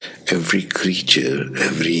every creature,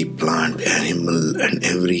 every plant, animal, and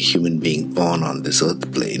every human being born on this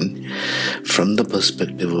earth plane, from the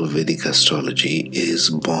perspective of Vedic astrology, is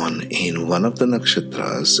born in one of the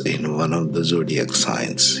nakshatras, in one of the zodiac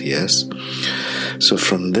signs. Yes? So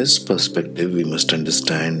from this perspective, we must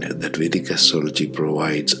understand that Vedic astrology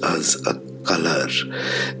provides us a color.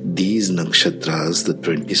 These nakshatras, the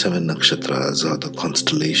 27 nakshatras, or the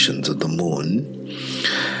constellations of the moon,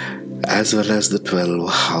 as well as the 12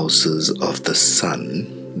 houses of the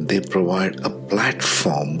sun, they provide a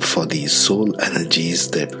platform for these soul energies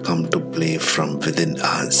that come to play from within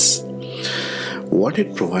us. What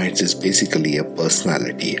it provides is basically a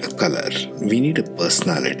personality, a color. We need a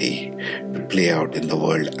personality to play out in the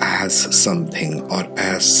world as something or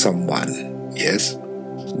as someone. Yes?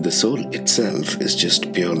 The soul itself is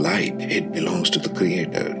just pure light. It belongs to the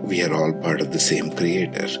Creator. We are all part of the same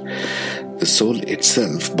Creator. The soul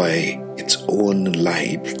itself, by its own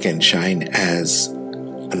light, can shine as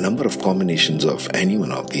a number of combinations of any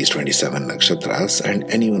one of these 27 nakshatras and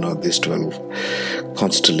any one of these 12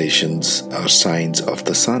 constellations or signs of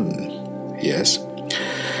the sun. Yes?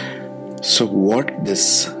 So what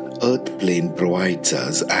this earth plane provides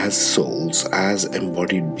us as souls, as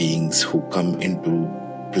embodied beings who come into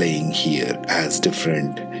playing here as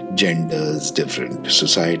different genders, different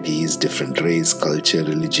societies, different race, culture,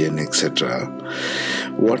 religion, etc.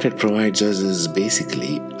 What it provides us is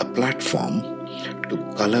basically a platform to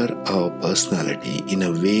color our personality in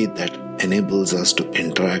a way that enables us to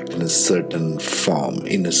interact in a certain form,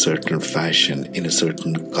 in a certain fashion, in a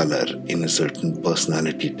certain color, in a certain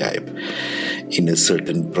personality type, in a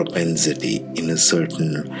certain propensity, in a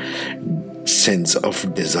certain sense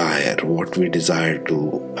of desire, what we desire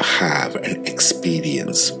to have and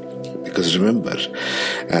experience. Because remember,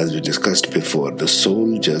 as we discussed before, the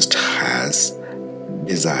soul just has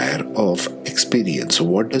desire of experience. So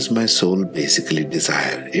what does my soul basically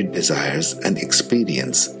desire? It desires an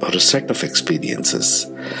experience or a set of experiences.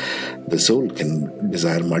 The soul can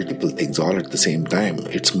desire multiple things all at the same time.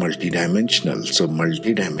 It's multidimensional. So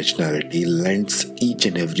multidimensionality lends each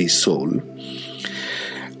and every soul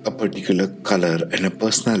a particular color and a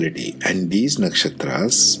personality. And these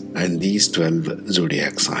nakshatras and these 12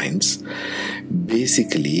 zodiac signs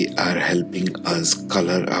basically are helping us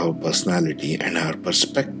color our personality and our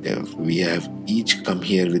perspective. We have each come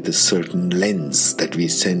here with a certain lens that we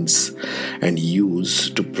sense and use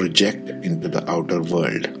to project into the outer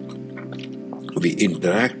world. We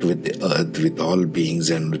interact with the earth, with all beings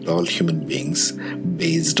and with all human beings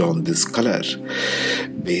based on this color,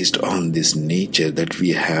 based on this nature that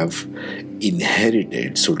we have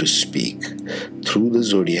inherited, so to speak, through the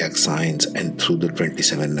zodiac signs and through the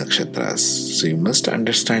 27 nakshatras. So you must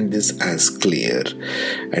understand this as clear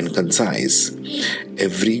and concise.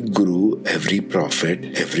 Every guru, every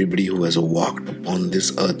prophet, everybody who has walked upon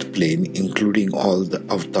this earth plane, including all the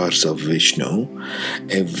avatars of Vishnu,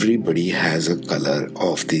 everybody has a color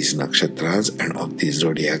of these nakshatras and of these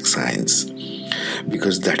zodiac signs.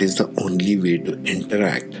 Because that is the only way to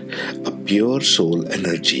interact. A pure soul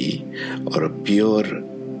energy or a pure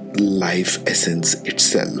life essence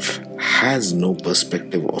itself has no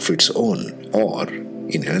perspective of its own, or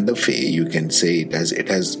in another way you can say it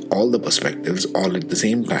has all the perspectives all at the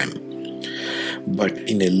same time. But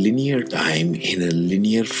in a linear time, in a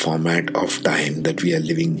linear format of time that we are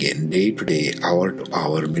living in, day to day, hour to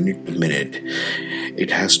hour, minute to minute, it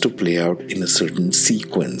has to play out in a certain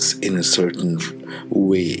sequence, in a certain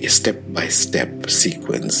way, step by step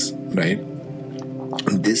sequence, right?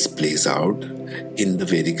 This plays out in the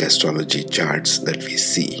Vedic astrology charts that we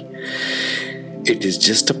see. It is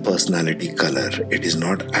just a personality color. It is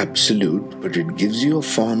not absolute, but it gives you a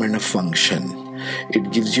form and a function.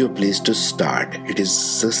 It gives you a place to start. It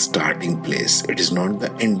is a starting place. It is not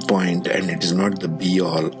the end point, and it is not the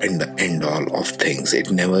be-all and the end-all of things. It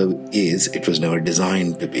never is. It was never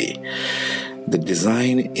designed to be. The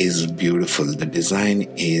design is beautiful. The design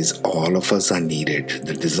is all of us are needed.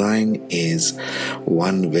 The design is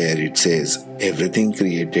one where it says everything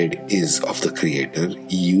created is of the Creator.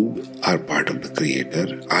 You are part of the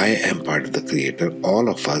Creator. I am part of the Creator. All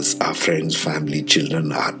of us, our friends, family,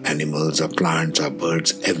 children, our animals, our plants, our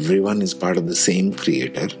birds, everyone is part of the same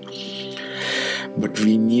Creator. But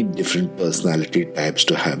we need different personality types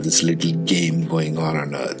to have this little game going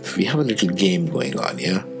on earth. We have a little game going on,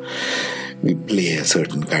 yeah? We play a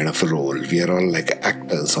certain kind of a role. We are all like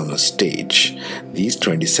actors on a stage. These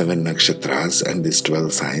 27 nakshatras and these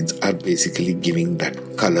 12 signs are basically giving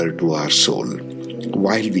that color to our soul.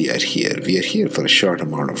 While we are here for a short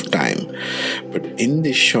amount of time. But in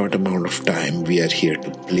this short amount of time, we are here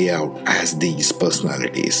to play out as these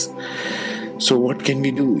personalities. So what can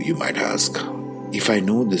we do, you might ask? If I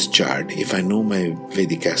know this chart, if I know my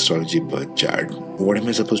Vedic astrology birth chart, what am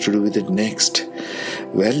I supposed to do with it next?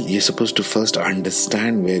 Well, you're supposed to first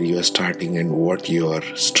understand where you are starting and what your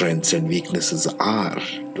strengths and weaknesses are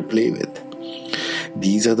to play with.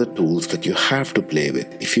 These are the tools that you have to play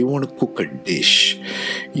with. If you want to cook a dish,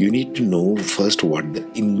 you need to know first what the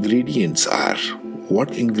ingredients are.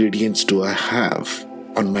 What ingredients do I have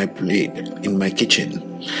on my plate in my kitchen?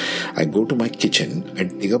 I go to my kitchen, I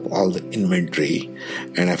dig up all the inventory,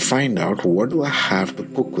 and I find out what do I have to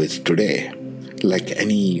cook with today. Like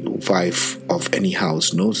any wife of any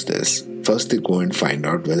house knows this. First they go and find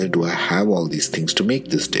out whether do I have all these things to make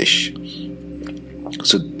this dish.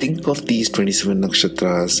 So think of these 27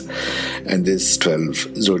 nakshatras and these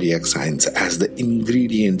 12 zodiac signs as the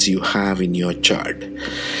ingredients you have in your chart.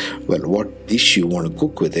 Well, what dish you want to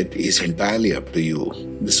cook with it is entirely up to you.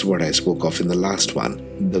 This is what I spoke of in the last one.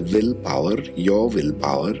 The willpower, your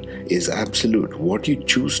willpower, is absolute. What you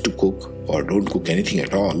choose to cook or don't cook anything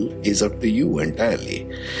at all is up to you entirely.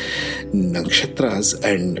 Nakshatras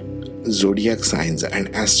and zodiac signs and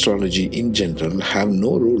astrology in general have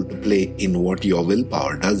no role to play in what your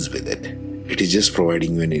willpower does with it. It is just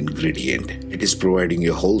providing you an ingredient. It is providing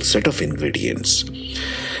you a whole set of ingredients.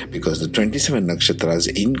 Because the 27 nakshatras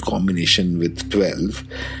in combination with 12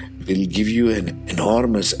 will give you an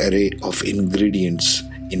enormous array of ingredients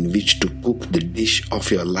in which to cook the dish of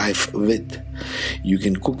your life with. You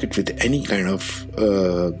can cook it with any kind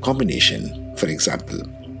of combination. For example,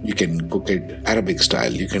 you can cook it Arabic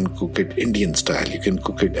style, you can cook it Indian style, you can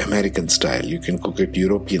cook it American style, you can cook it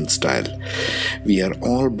European style. We are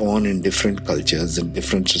all born in different cultures and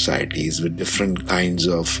different societies with different kinds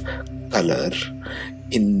of color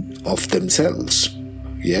of themselves.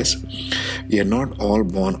 Yes, we are not all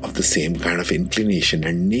born of the same kind of inclination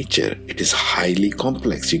and nature. It is highly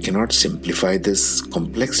complex. You cannot simplify this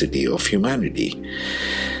complexity of humanity.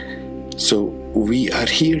 So we are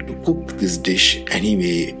here to cook this dish any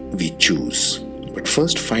way we choose. But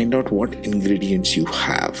first find out what ingredients you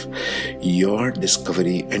have. Your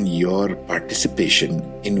discovery and your participation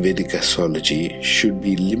in Vedic astrology should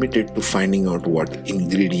be limited to finding out what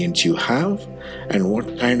ingredients you have and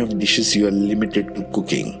what kind of dishes you are limited to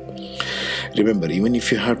cooking. Remember, even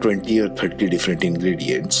if you have 20 or 30 different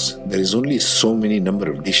ingredients, there is only so many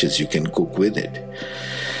number of dishes you can cook with it.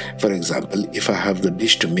 For example, if I have the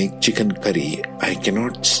dish to make chicken curry, I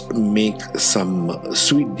cannot make some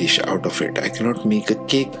sweet dish out of it. I cannot make a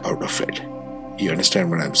cake out of it. You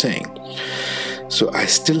understand what I'm saying? So I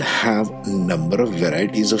still have a number of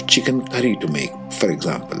varieties of chicken curry to make, for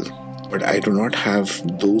example. But I do not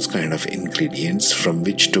have those kind of ingredients from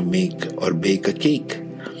which to make or bake a cake.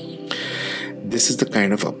 This is the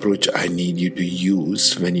kind of approach I need you to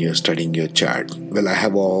use when you're studying your chart. Well, I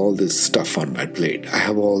have all this stuff on my plate. I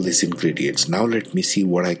have all these ingredients. Now let me see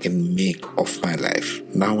what I can make of my life.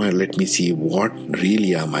 Now let me see what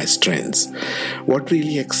really are my strengths. What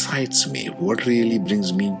really excites me? What really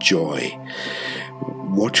brings me joy?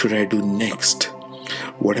 What should I do next?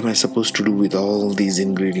 What am I supposed to do with all these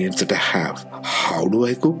ingredients that I have? How do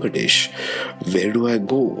I cook a dish? Where do I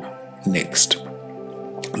go next?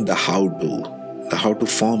 The how to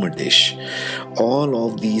form a dish. All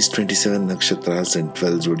of these 27 nakshatras and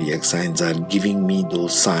 12 zodiac signs are giving me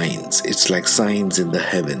those signs. It's like signs in the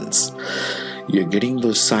heavens. You're getting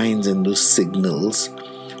those signs and those signals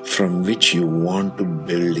from which you want to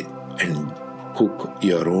build and cook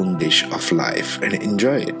your own dish of life and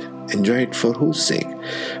enjoy it. Enjoy it for whose sake?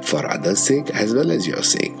 For others' sake as well as your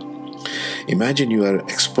sake. Imagine you are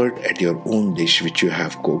expert at your own dish which you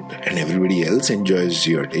have cooked and everybody else enjoys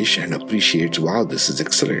your dish and appreciates, wow, this is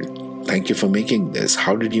excellent. Thank you for making this.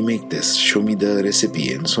 How did you make this? Show me the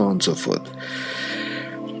recipe and so on and so forth.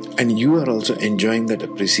 And you are also enjoying that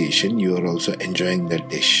appreciation. You are also enjoying that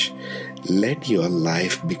dish. Let your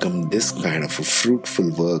life become this kind of a fruitful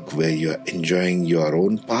work where you are enjoying your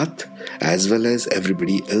own path as well as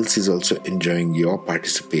everybody else is also enjoying your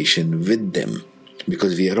participation with them.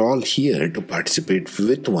 Because we are all here to participate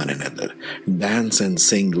with one another, dance and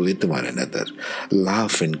sing with one another,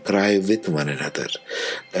 laugh and cry with one another.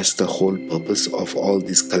 That's the whole purpose of all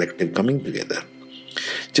this collective coming together.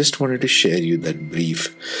 Just wanted to share you that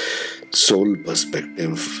brief soul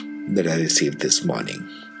perspective that I received this morning.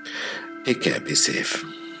 Take care, be safe.